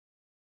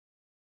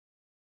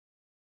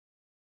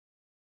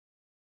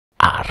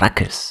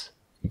Arrakis,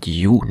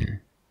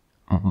 Dune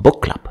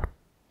Book Club.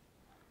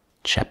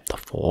 Chapter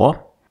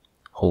 4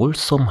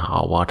 Wholesome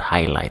Hawat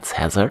highlights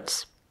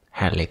hazards,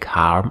 Halleck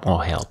harm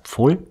or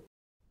helpful.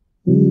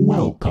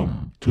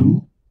 Welcome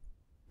to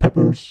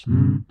Peppers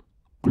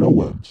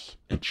Glowworms,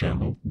 a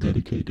channel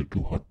dedicated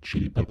to hot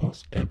chili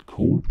peppers and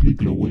coldly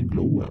glowing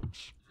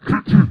glowworms.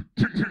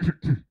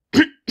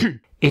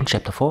 In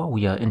Chapter 4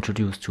 we are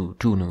introduced to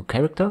two new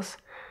characters.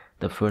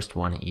 The first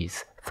one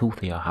is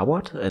Wholesome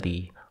Hawat,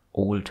 the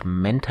old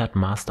mentored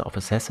master of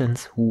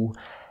assassins who,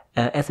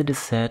 as it is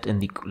said in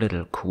the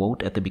little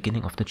quote at the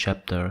beginning of the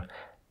chapter,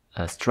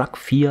 struck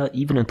fear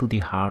even into the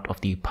heart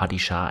of the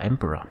Padishah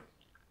emperor.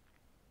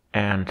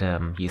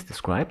 And he is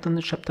described in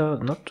the chapter,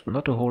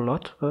 not a whole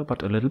lot,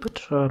 but a little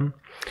bit.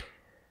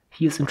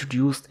 He is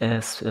introduced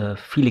as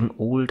feeling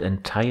old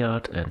and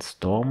tired and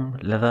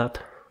storm-leathered.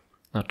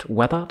 Not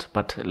weathered,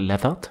 but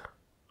leathered.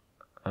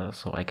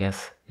 So I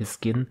guess his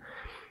skin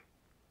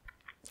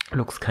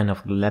looks kind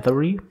of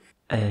leathery.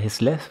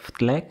 His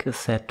left leg is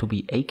said to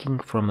be aching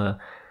from a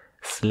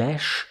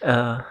slash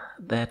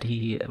that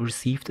he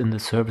received in the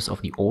service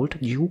of the old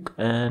Duke,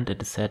 and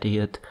it is said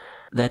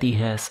that he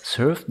has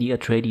served the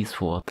Atreides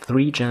for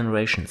 3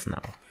 generations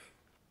now.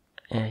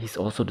 He's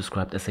also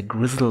described as a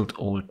grizzled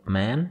old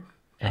man,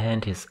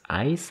 and his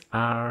eyes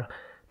are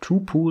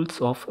 2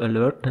 pools of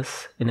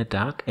alertness in a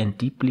dark and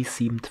deeply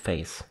seamed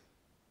face.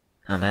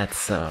 And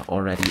that's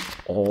already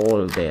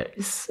all there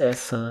is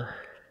as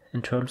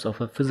in terms of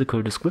a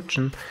physical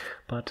description,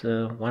 but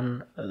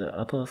one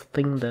other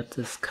thing that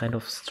is kind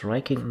of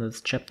striking in this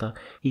chapter,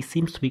 he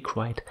seems to be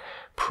quite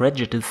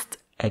prejudiced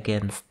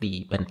against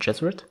the Bene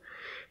Gesserit.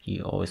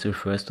 He always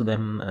refers to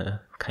them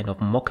kind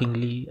of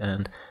mockingly,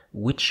 and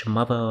witch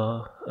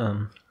mother,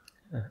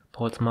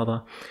 Paul's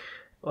mother,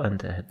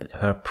 and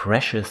her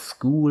precious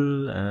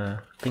school,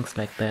 things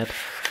like that.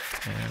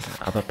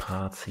 And other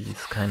parts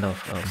he's kind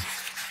of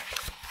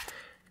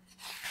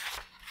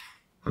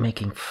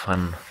making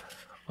fun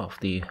of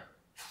the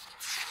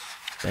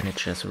Bene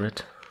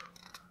Gesserit,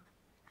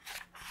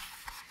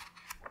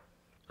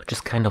 which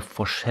is kind of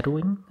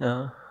foreshadowing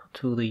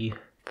to the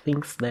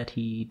things that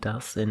he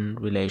does in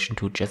relation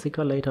to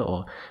Jessica later,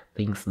 or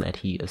things that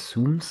he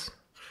assumes,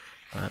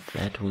 but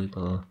that we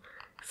will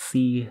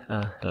see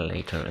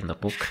later in the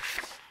book.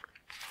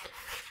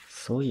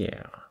 So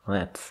yeah,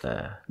 that's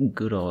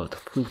good old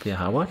Wholesome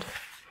Hawat.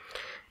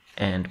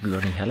 And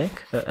Gurney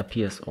Halleck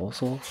appears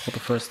also for the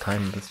first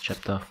time in this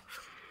chapter.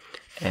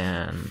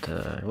 And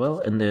well,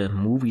 in the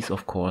movies,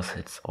 of course,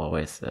 it's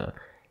always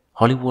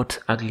Hollywood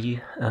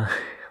ugly.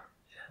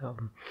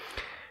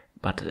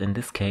 But in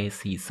this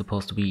case, he's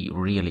supposed to be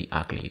really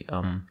ugly.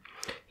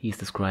 He's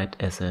described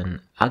as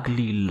an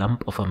ugly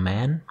lump of a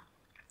man.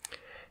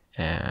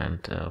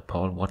 And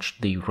Paul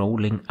watched the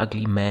rolling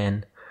ugly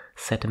man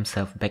set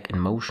himself back in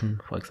motion,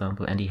 for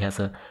example. And he has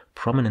a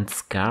prominent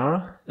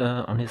scar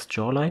on his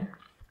jawline,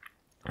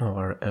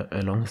 or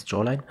along his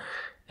jawline.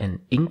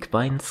 An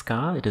inkvine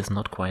scar. It is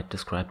not quite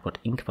described what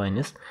inkvine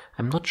is.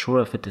 I'm not sure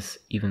if it is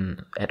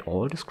even at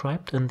all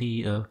described in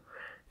the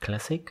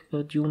classic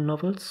Dune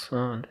novels,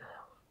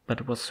 but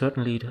it was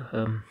certainly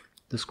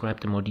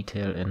described in more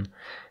detail in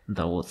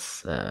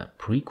those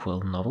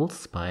prequel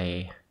novels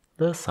by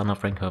the son of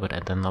Frank Herbert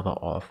and another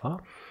author.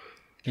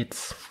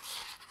 It's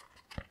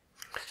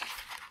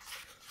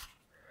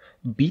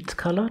beet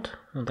colored,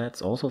 and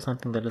that's also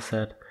something that is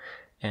said,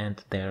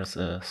 and there's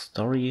a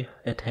story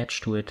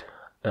attached to it.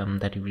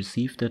 That he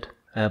received it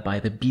by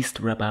the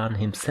Beast Rabban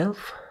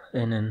himself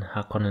in an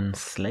Harkonnen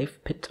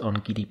slave pit on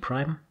Gidi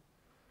Prime.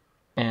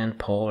 And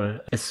Paul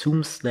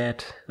assumes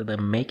that the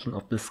making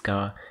of the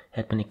scar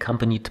had been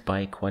accompanied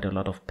by quite a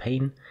lot of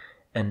pain,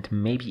 and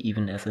maybe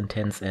even as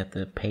intense as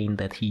the pain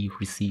that he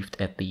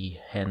received at the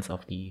hands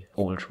of the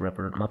old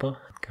Reverend Mother,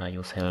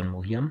 Gaius Helen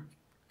Mohiam.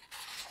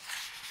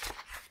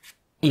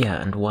 Yeah,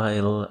 and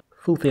while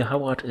Wholesome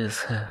Hawat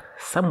is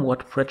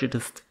somewhat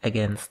prejudiced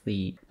against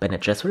the Bene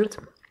Gesserit,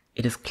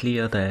 it is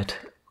clear that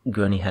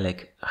Gurney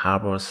Halleck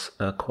harbors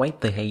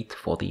quite the hate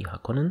for the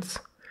Harkonnens.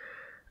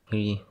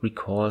 He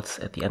recalls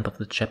at the end of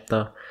the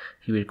chapter,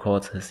 he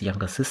recalls his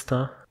younger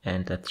sister,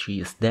 and that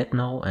she is dead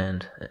now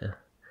and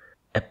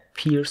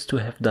appears to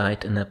have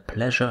died in a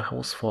pleasure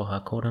house for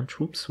Harkonnen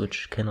troops,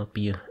 which cannot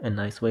be a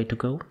nice way to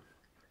go.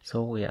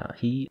 So yeah,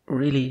 he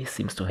really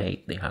seems to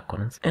hate the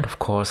Harkonnens. And of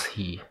course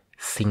he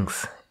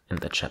sings in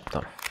the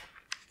chapter,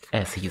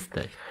 as he is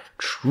the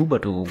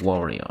troubadour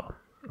warrior,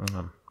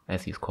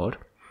 as he's called.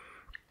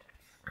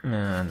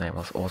 And there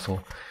was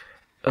also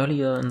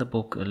earlier in the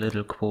book a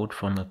little quote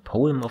from a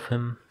poem of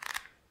him,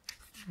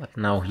 but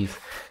now he's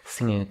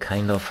singing a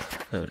kind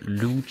of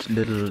lewd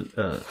little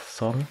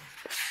song.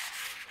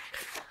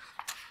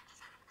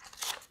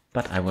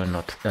 But I will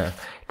not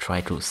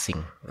try to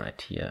sing right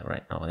here,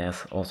 right now.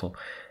 There's also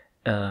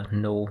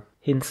no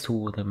hints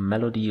to the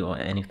melody or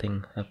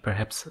anything.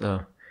 Perhaps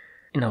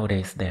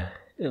nowadays there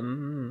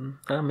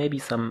are maybe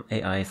some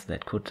AIs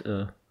that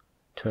could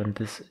turn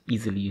this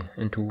easily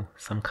into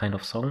some kind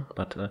of song,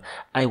 but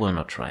I will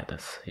not try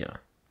this here.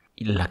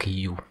 Lucky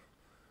you.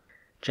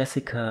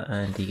 Jessica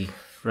and the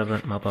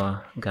Reverend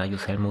Mother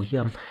Gaius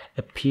Helmohiam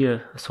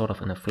appear sort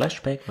of in a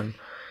flashback when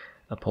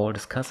Paul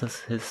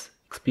discusses his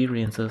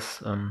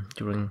experiences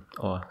during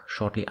or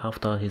shortly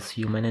after his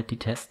humanity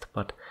test,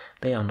 but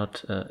they are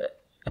not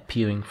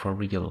appearing for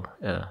real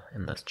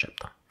in this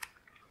chapter.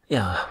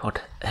 Yeah,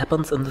 what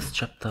happens in this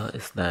chapter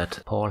is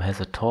that Paul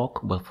has a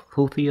talk with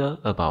Thuthier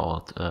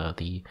about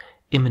the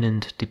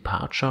imminent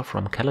departure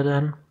from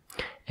Caladan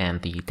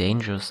and the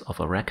dangers of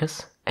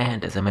Arrakis,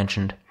 and as I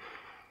mentioned,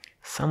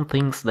 some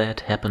things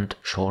that happened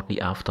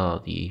shortly after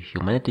the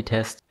humanity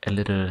test, a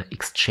little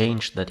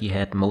exchange that he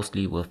had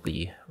mostly with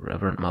the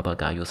Reverend Mother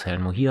Gaius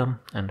Helmohiam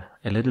and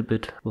a little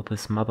bit with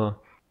his mother.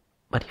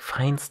 But he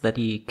finds that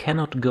he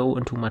cannot go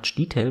into much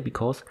detail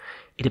because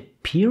it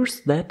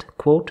appears that,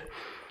 quote,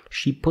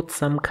 she put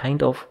some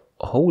kind of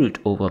hold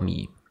over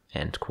me,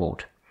 end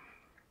quote.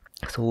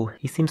 So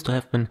he seems to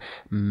have been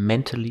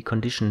mentally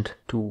conditioned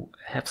to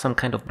have some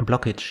kind of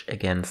blockage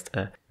against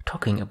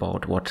talking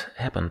about what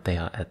happened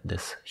there at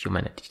this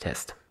humanity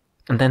test.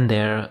 And then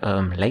there,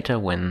 later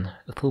when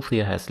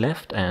Thuthier has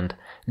left and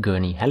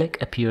Gurney Halleck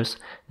appears,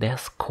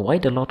 there's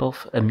quite a lot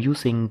of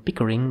amusing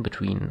bickering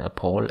between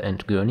Paul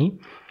and Gurney,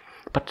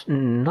 but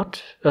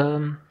not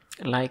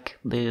like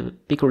the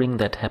bickering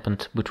that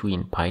happened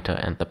between Piter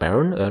and the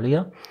Baron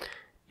earlier.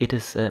 It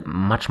is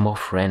much more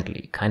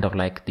friendly, kind of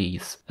like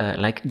these,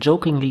 like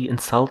jokingly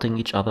insulting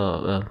each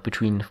other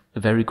between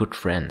very good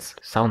friends.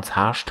 Sounds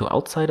harsh to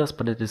outsiders,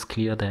 but it is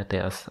clear that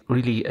there's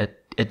really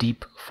a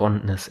deep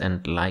fondness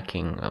and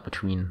liking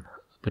between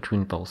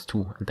those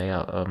two. And they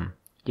are,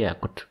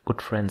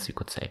 good friends, you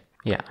could say.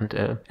 Yeah,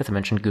 and as I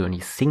mentioned, Gurney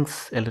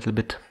sings a little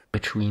bit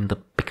between the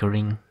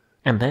bickering.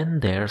 And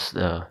then there's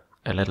a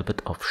little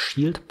bit of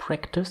shield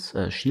practice,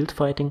 shield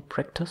fighting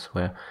practice,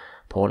 where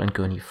Paul and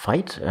Gurney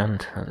fight,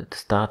 and it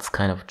starts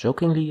kind of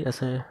jokingly,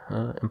 as I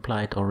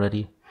implied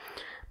already,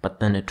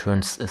 but then it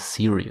turns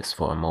serious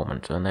for a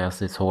moment, and there's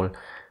this whole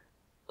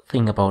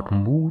thing about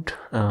mood,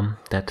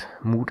 that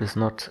mood is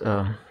not,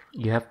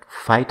 you have to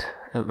fight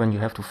when you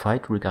have to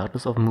fight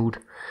regardless of mood,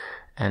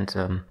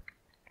 and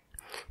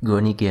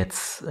Gurney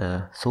gets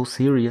so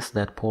serious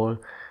that Paul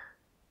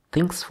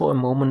thinks for a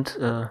moment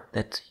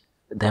that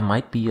there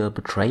might be a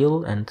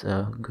betrayal, and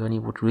Gurney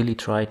would really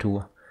try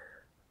to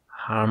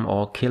harm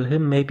or kill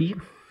him, maybe,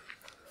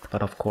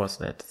 but of course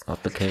that's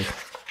not the case.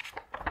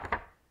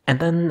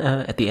 And then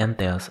at the end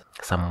there's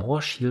some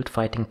more shield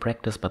fighting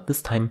practice, but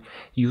this time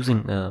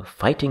using a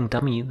fighting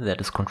dummy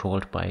that is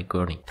controlled by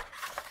Gurney.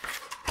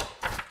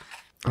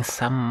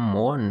 Some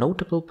more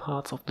notable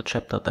parts of the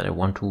chapter that I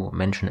want to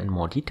mention in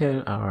more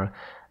detail are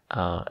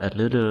a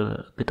little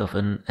bit of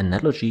an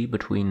analogy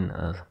between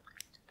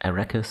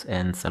Arrakis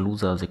and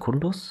Salusa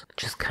Secundus,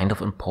 which is kind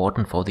of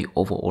important for the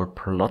overall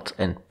plot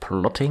and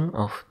plotting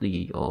of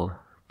the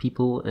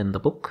people in the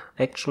book,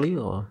 actually,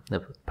 or the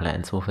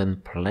plans within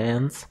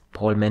plans.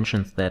 Paul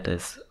mentions that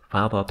his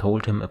father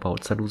told him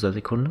about Salusa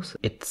Secundus.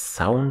 It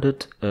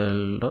sounded a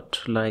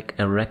lot like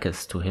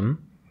Arrakis to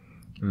him.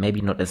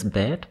 Maybe not as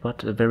bad,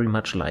 but very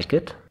much like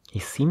it. He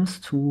seems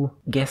to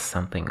guess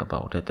something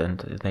about it,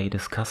 and they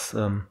discuss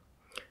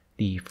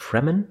the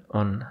Fremen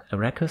on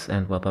Arrakis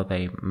and whether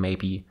they may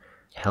be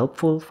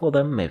helpful for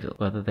them, maybe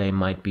whether they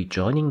might be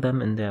joining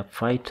them in their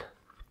fight.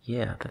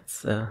 Yeah,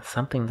 that's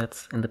something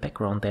that's in the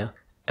background there.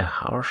 A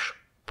harsh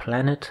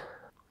planet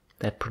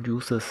that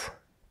produces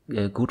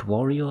good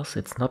warriors.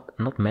 It's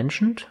not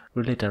mentioned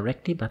really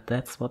directly, but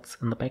that's what's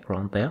in the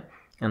background there.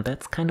 And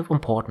that's kind of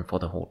important for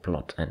the whole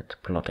plot and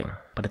plotting.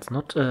 But it's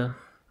not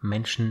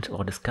mentioned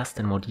or discussed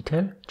in more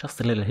detail,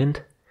 just a little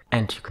hint.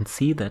 And you can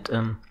see that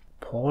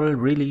Paul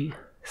really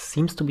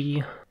seems to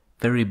be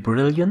very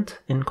brilliant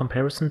in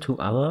comparison to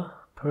other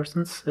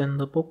persons in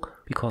the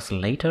book, because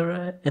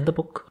later in the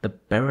book the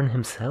Baron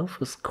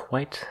himself is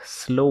quite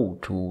slow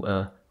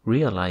to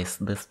realize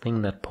this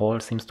thing that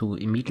Paul seems to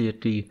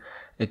immediately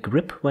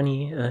grip when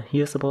he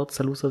hears about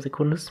Salusa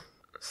Secundus.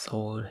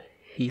 So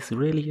he's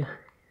really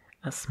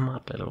a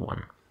smart little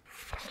one.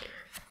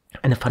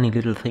 And a funny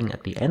little thing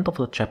at the end of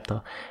the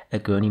chapter,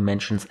 Gurney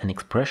mentions an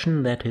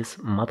expression that his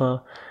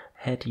mother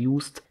had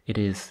used. It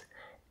is,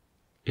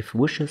 "If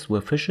wishes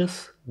were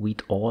fishes,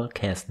 we'd all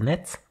cast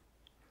nets."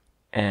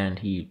 And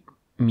he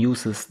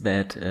muses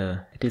that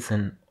it is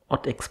an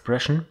odd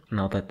expression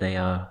now that they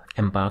are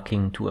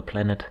embarking to a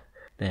planet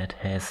that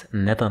has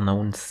never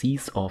known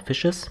seas or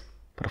fishes.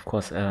 But of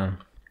course,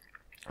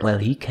 well,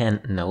 he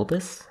can know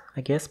this,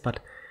 I guess,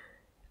 but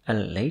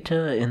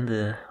later in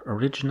the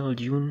original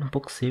Dune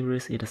book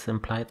series it is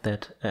implied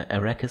that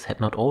Arrakis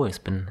had not always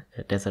been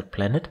a desert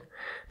planet,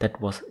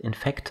 that was in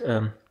fact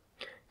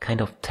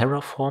kind of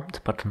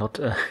terraformed, but not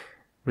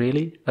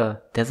really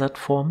desert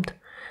formed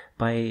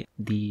by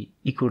the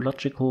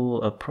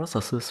ecological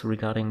processes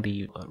regarding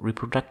the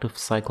reproductive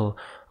cycle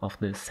of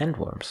the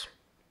sandworms.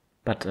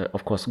 But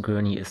of course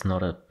Gurney is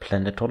not a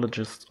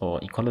planetologist or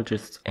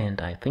ecologist, and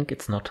I think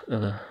it's not,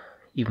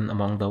 even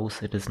among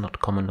those, it is not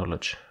common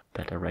knowledge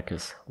that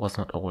Arrakis was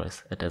not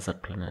always a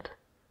desert planet.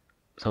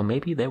 So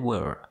maybe there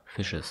were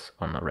fishes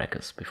on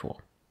Arrakis before.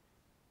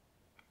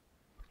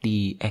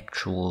 the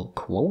actual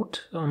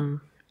quote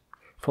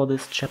for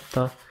this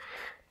chapter.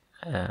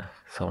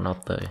 So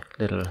not the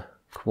little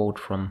quote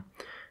from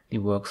the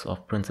works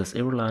of Princess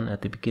Irulan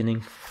at the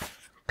beginning.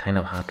 Kind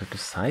of hard to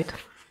decide.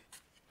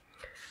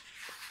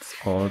 It's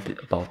all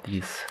about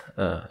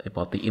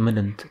about the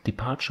imminent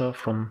departure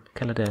from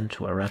Caladan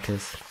to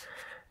Arrakis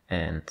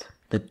and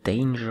the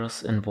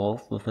dangers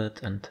involved with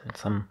it and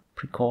some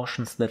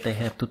precautions that they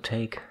have to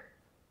take.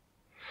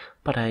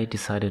 But I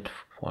decided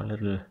for a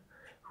little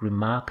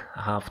remark,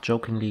 half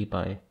jokingly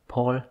by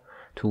Paul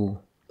to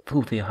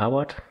Thuthier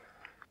Hawat.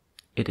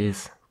 It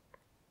is,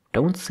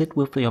 "Don't sit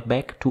with your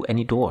back to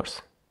any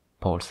doors,"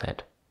 Paul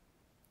said.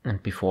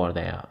 And before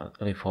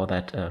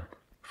that,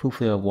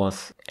 Thuthier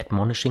was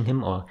admonishing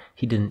him, or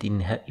he didn't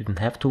even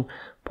have to.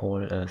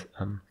 Paul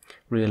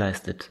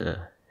realized it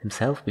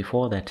himself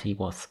before that he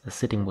was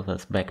sitting with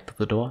his back to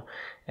the door,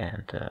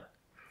 and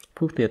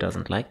Thuthier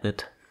doesn't like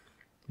that,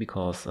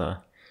 because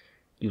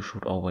you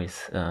should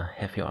always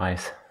have your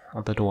eyes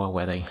on the door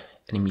where the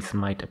enemies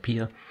might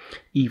appear,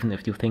 even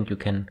if you think you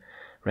can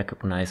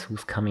recognize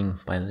who's coming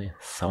by the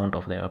sound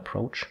of their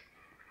approach,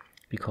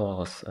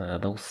 because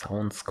those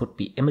sounds could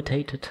be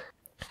imitated.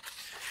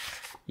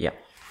 Yeah.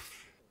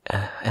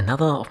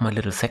 Another of my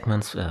little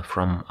segments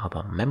from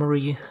other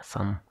memory,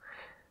 some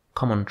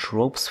common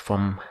tropes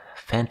from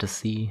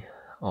fantasy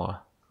or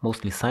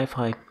mostly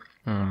sci-fi.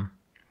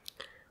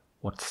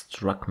 What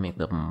struck me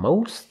the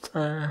most,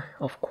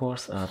 of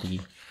course, are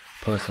the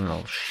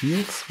personal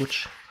shields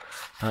which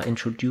are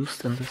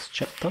introduced in this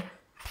chapter.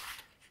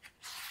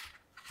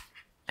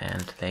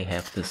 And they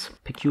have this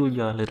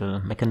peculiar little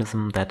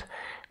mechanism that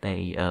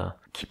they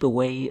keep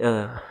away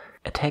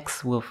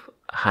attacks with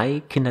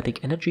high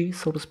kinetic energy,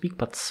 so to speak,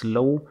 but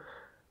slow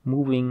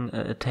moving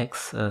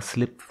attacks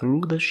slip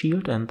through the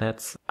shield, and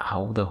that's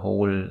how the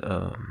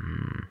whole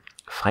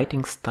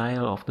fighting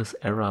style of this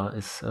era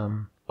is,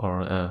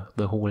 or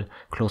the whole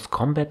close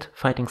combat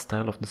fighting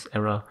style of this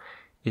era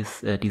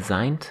is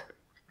designed.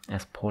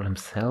 As Paul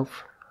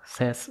himself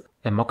says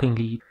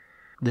mockingly,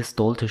 "This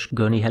doltish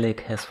Gurney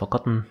Halleck has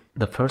forgotten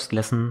the first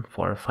lesson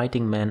for a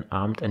fighting man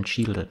armed and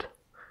shielded.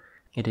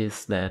 It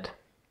is that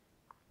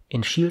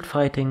in shield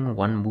fighting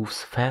one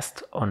moves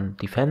fast on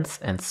defense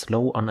and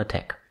slow on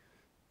attack."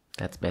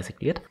 That's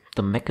basically it.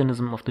 The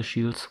mechanism of the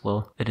shields,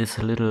 well, it is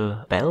a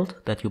little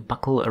belt that you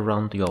buckle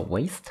around your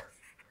waist,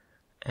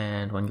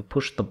 and when you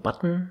push the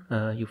button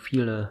you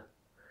feel a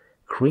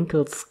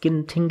crinkled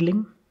skin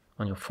tingling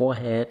on your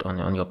forehead,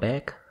 on your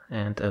back,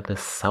 and the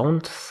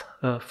sounds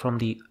from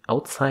the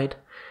outside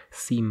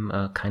seem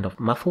kind of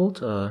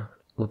muffled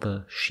with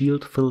a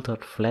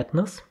shield-filtered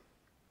flatness.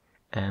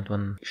 And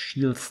when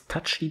shields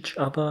touch each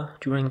other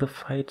during the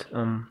fight,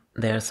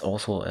 there's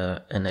also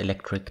an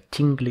electric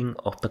tingling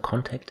of the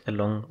contact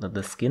along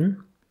the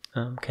skin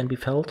can be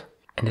felt.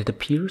 And it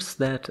appears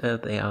that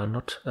they are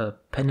not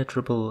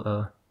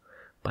penetrable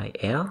by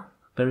air,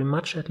 very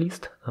much at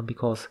least,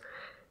 because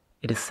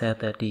it is said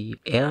that the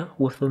air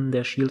within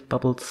their shield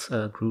bubbles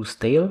grew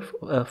stale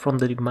from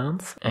the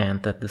demands,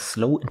 and that the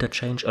slow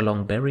interchange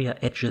along barrier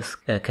edges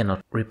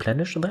cannot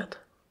replenish that.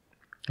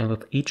 And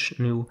with each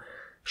new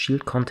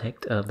shield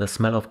contact, the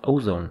smell of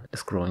ozone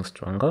is growing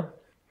stronger.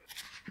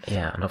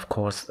 Yeah, and of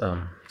course,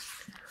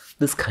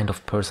 this kind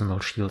of personal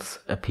shields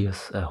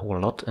appears a whole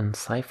lot in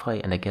sci-fi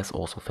and I guess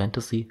also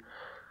fantasy.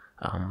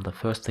 The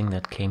first thing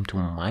that came to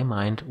my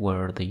mind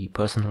were the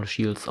personal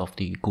shields of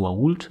the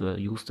Goa'uld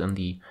used in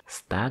the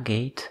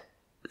Stargate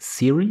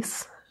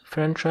series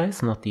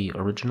franchise, not the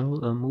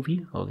original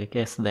movie. Or I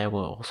guess there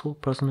were also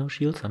personal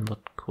shields, I'm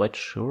not quite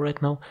sure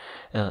right now.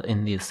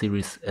 In the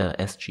series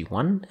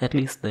SG-1, at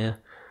least,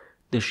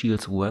 the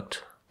shields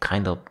worked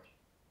kind of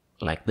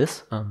like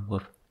this,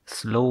 with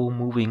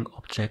slow-moving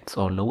objects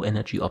or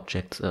low-energy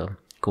objects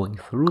going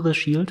through the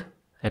shield,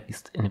 at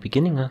least in the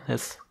beginning,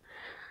 as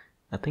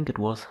I think it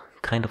was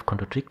kind of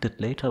contradicted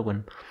later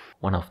when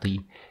one of the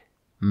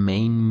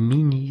main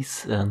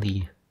minis,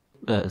 the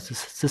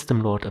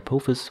System Lord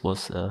Apophis,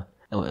 was,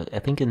 I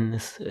think in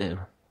his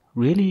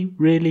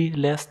really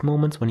last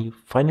moments when he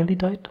finally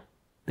died,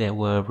 there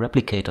were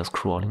replicators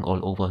crawling all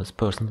over his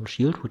personal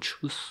shield,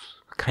 which was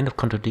kind of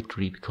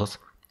contradictory because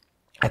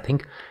I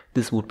think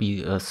this would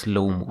be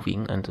slow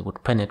moving and it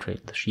would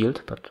penetrate the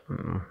shield, but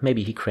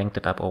maybe he cranked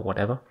it up or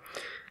whatever.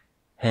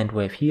 Hand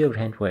wave here,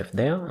 hand wave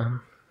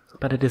there.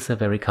 But it is a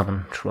very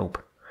common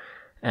trope.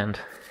 And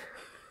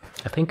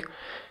I think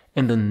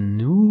in the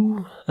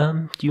new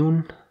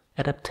Dune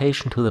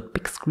adaptation to the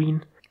big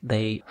screen,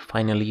 they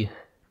finally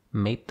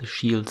made the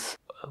shields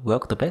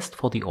work the best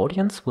for the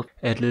audience with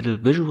a little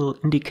visual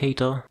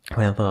indicator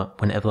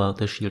whenever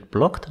the shield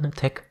blocked an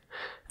attack.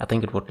 I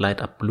think it would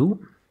light up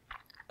blue.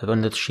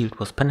 When the shield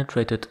was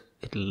penetrated,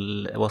 it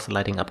was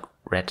lighting up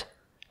red,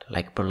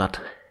 like blood.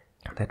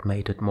 That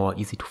made it more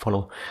easy to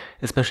follow,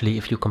 especially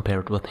if you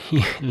compare it with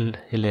the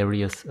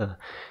hilarious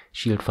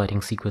shield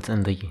fighting sequence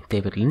in the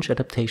David Lynch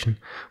adaptation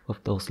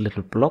with those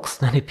little blocks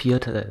that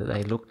appeared.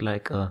 They looked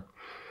like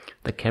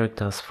the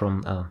characters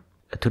from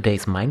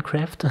today's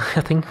Minecraft,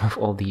 I think, with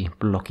all the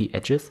blocky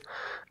edges.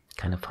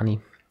 Kind of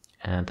funny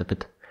and a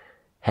bit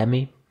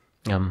hammy.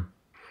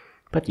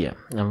 But yeah,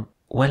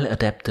 well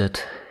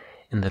adapted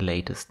in the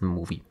latest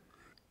movie,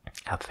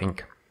 I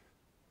think.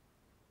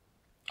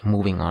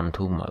 Moving on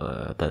to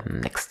the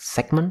next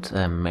segment,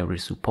 Mary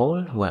Sue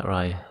Paul, where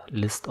I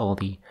list all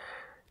the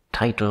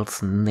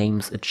titles,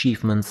 names,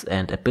 achievements,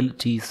 and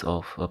abilities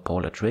of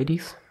Paul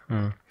Atreides.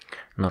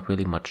 Not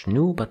really much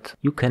new, but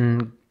you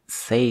can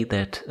say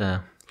that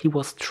he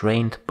was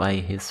trained by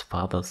his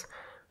father's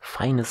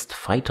finest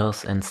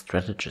fighters and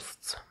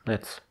strategists.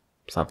 That's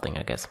something,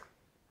 I guess.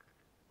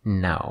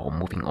 Now,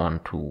 moving on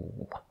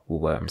to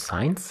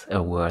Wormsigns.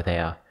 Were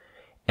there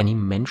any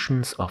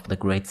mentions of the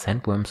great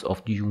sandworms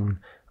of Dune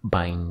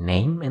by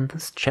name in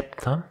this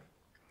chapter?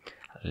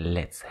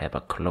 Let's have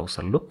a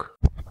closer look.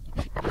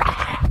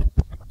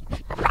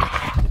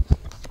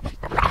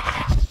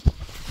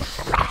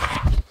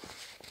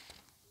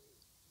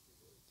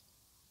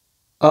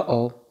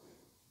 Uh-oh.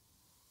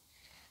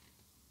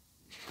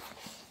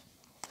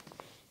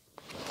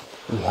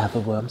 We have a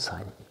worm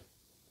sign.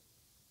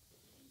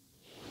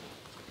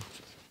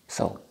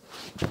 So,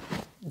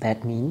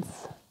 that means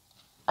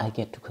I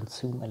get to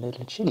consume a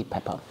little chili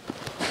pepper.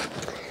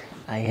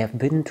 I have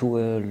been to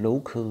a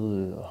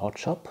local hot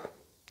shop,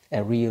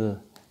 a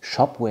real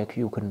shop where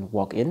you can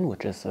walk in,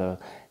 which is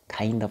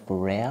kind of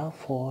rare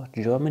for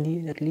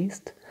Germany at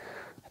least.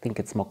 I think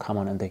it's more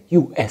common in the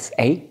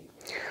USA.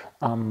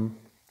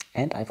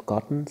 And I've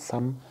gotten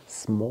some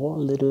small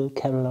little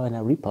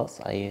Carolina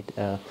Reapers. I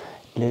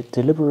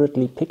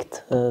deliberately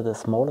picked the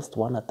smallest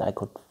one that I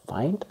could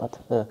find, but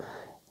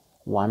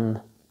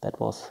one that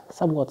was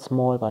somewhat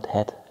small but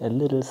had a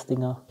little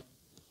stinger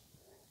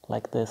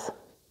like this.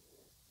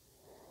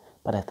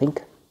 But I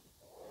think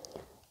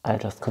I'll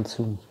just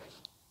consume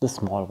the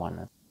small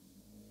one.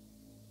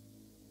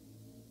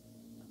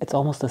 It's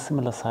almost a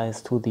similar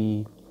size to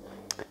the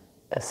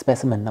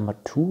specimen number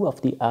 2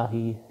 of the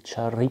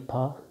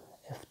Ahi-Charipa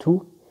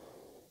F2.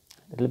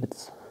 A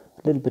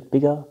little bit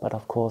bigger, but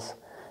of course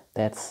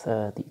that's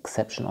the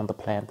exception on the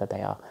plant that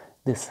they are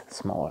this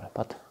small.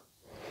 But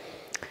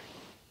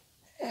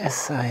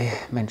as I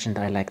mentioned,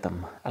 I like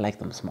them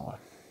small.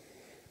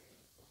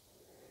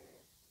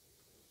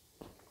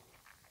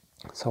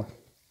 So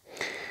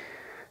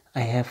I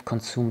have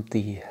consumed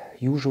the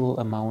usual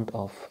amount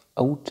of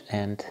oat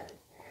and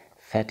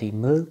fatty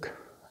milk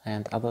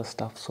and other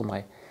stuff, so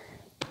my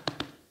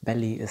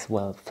belly is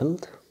well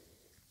filled.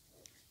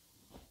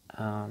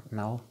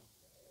 Now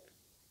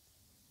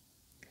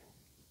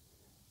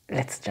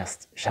let's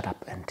just shut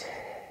up and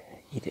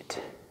eat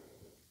it.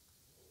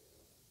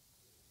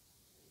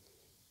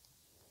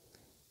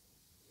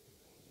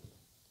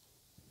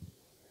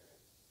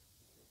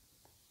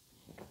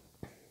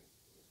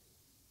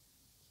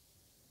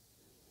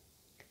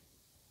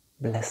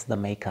 Bless the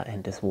Maker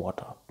and his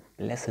water.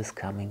 Bless his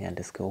coming and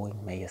his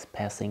going. May his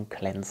passing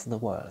cleanse the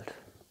world.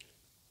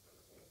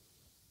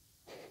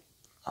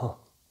 Oh,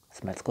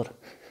 smells good.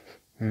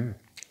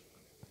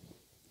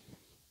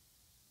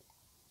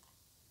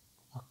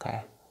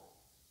 Okay.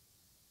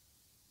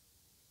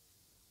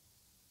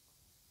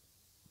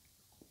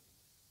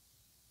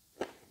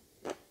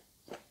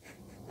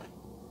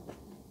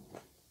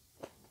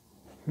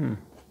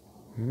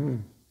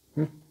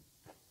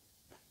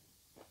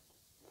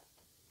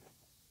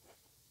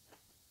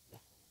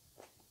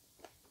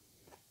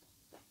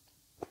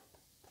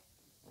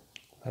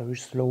 Very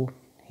slow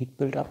heat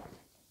build up.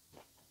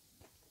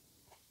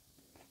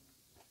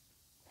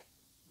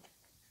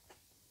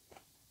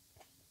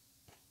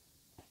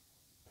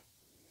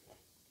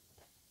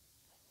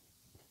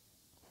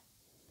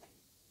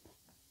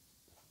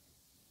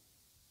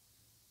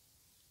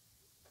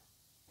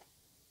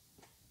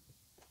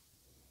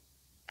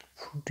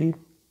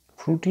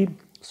 Fruity,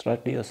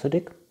 slightly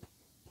acidic.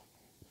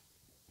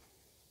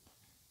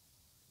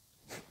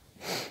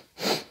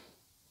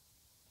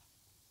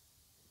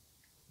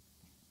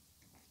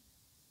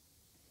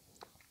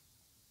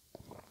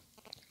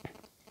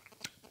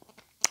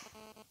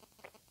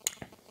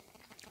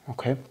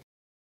 Okay.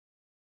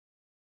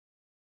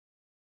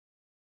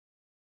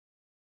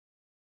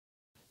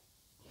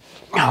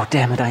 Oh,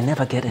 damn it, I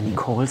never get any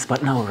calls,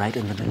 but now right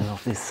in the middle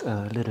of this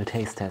little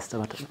taste test.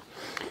 But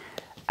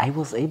I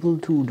was able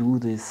to do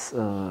this,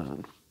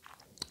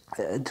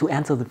 to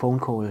answer the phone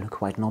call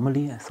quite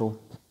normally, so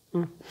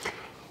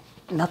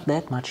not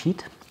that much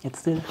heat. It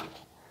still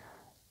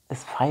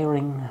is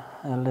firing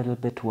a little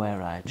bit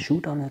where I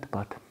chewed on it,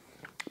 but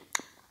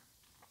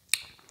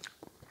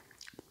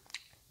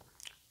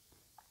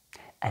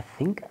I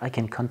think I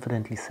can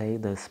confidently say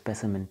the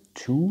specimen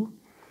 2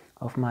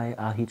 of my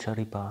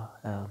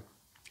Ahi-Charipa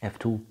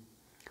F2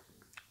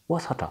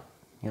 was hotter,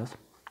 yes,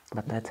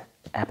 but that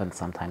happens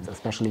sometimes,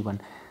 especially when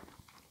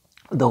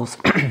those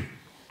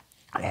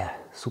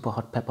super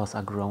hot peppers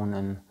are grown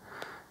in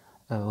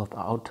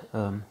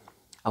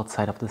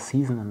outside of the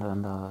season and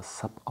under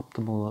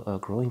suboptimal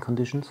growing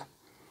conditions.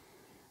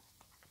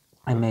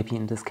 And maybe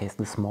in this case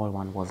the small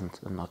one was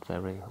not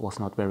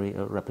very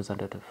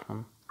representative.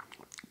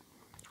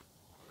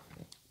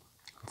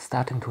 It's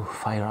starting to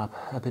fire up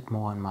a bit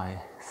more in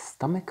my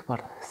stomach,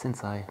 but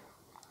since I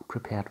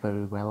prepared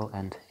very well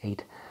and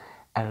ate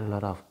a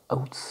lot of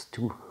oats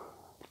to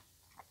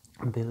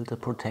build a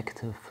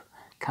protective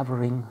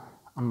covering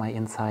on my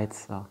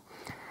insides, so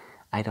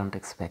I don't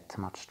expect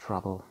much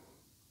trouble.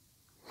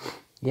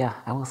 Yeah,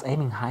 I was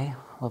aiming high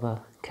for the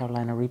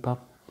Carolina Reaper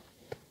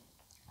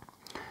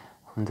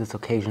on this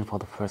occasion for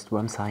the first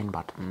worm sign,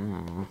 but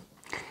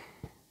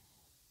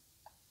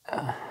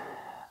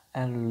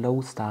a low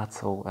start,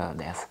 so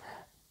there's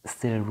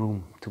still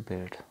room to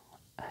build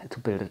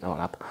it all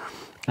up,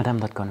 and I'm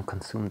not gonna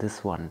consume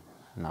this one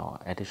now.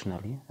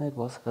 Additionally, it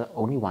was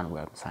only one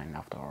worm sign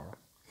after all.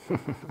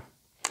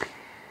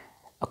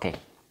 Okay,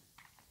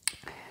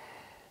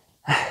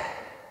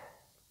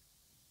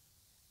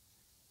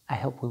 I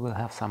hope we will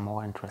have some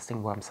more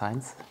interesting worm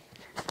signs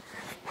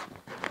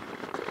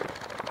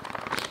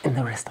in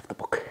the rest of the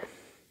book.